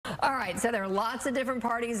All right, so there are lots of different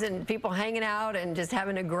parties and people hanging out and just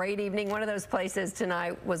having a great evening. One of those places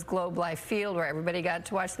tonight was Globe Life Field, where everybody got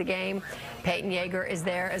to watch the game. Peyton Yeager is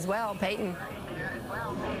there as well. Peyton.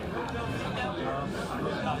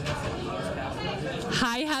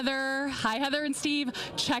 Hi, Heather. Hi, Heather and Steve.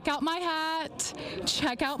 Check out my hat.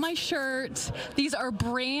 Check out my shirt. These are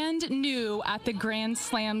brand new at the Grand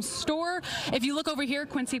Slam store. If you look over here,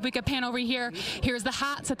 Quincy, if we could pan over here, here's the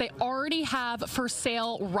hats that they already have for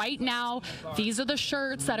sale right now. These are the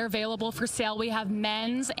shirts that are available for sale. We have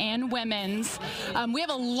men's and women's. We have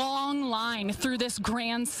a long line through this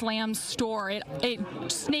Grand Slam store. It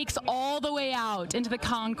snakes all the way out into the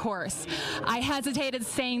concourse. I hesitated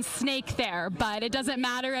saying snake there, but it doesn't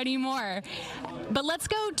matter anymore. But let's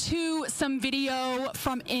go to some video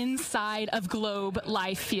from inside of Globe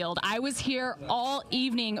Life Field. I was here all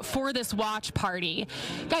evening for this watch party.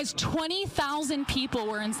 Guys, 20,000 people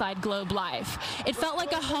were inside Globe Life. It felt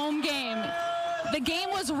like a home game. The game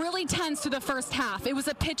was really tense through the first half. It was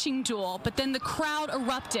a pitching duel, but then the crowd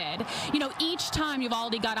erupted. You know, each time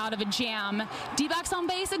Uvalde got out of a jam, D-backs on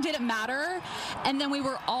base, it didn't matter. And then we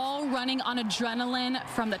were all running on adrenaline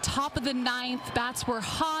from the top of the ninth. Bats were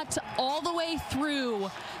hot all the way through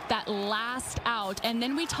that last out. And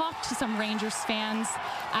then we talked to some Rangers fans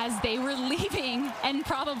as they were leaving and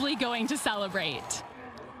probably going to celebrate.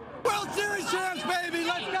 World Series champs, baby,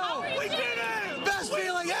 let's go. We did it. Best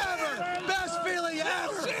feeling ever. Best feeling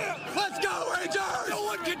ever. Let's go, Rangers. No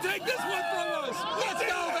one can take this one from us. Let's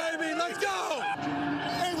go, baby. Let's go.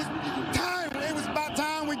 It was time. It was about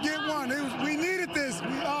time we get one. We needed this.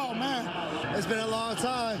 Oh, man. It's been a long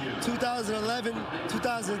time. 2011,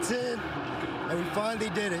 2010, and we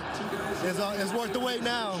finally did it. It's worth the wait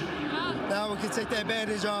now. Now we can take that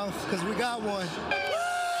bandage off because we got one.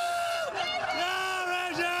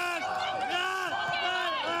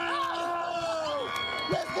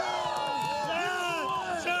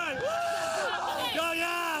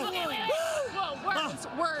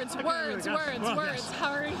 Words.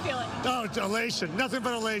 How are you feeling? Oh, it's elation. Nothing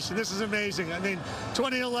but elation. This is amazing. I mean,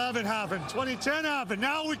 2011 happened. 2010 happened.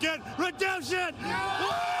 Now we get redemption.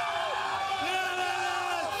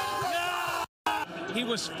 He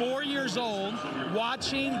was 4 years old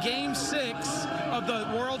watching Game 6 of the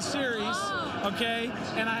World Series, okay?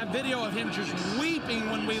 And I have video of him just weeping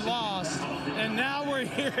when we lost. And now we're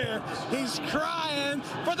here. He's crying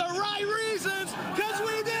for the right reasons because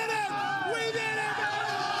we did it! We did it!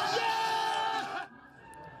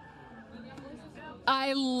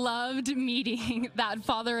 I loved meeting that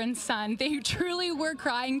father and son. They truly were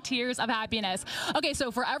crying tears of happiness. Okay,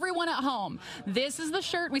 so for everyone at home, this is the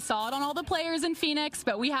shirt. We saw it on all the players in Phoenix,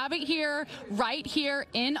 but we have it here, right here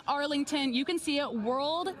in Arlington. You can see it,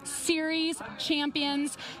 World Series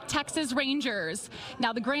champions, Texas Rangers.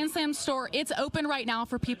 Now, the Grand Slam store, it's open right now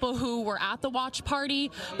for people who were at the watch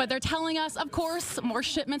party, but they're telling us, of course, more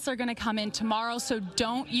shipments are going to come in tomorrow, so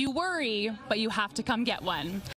don't you worry, but you have to come get one.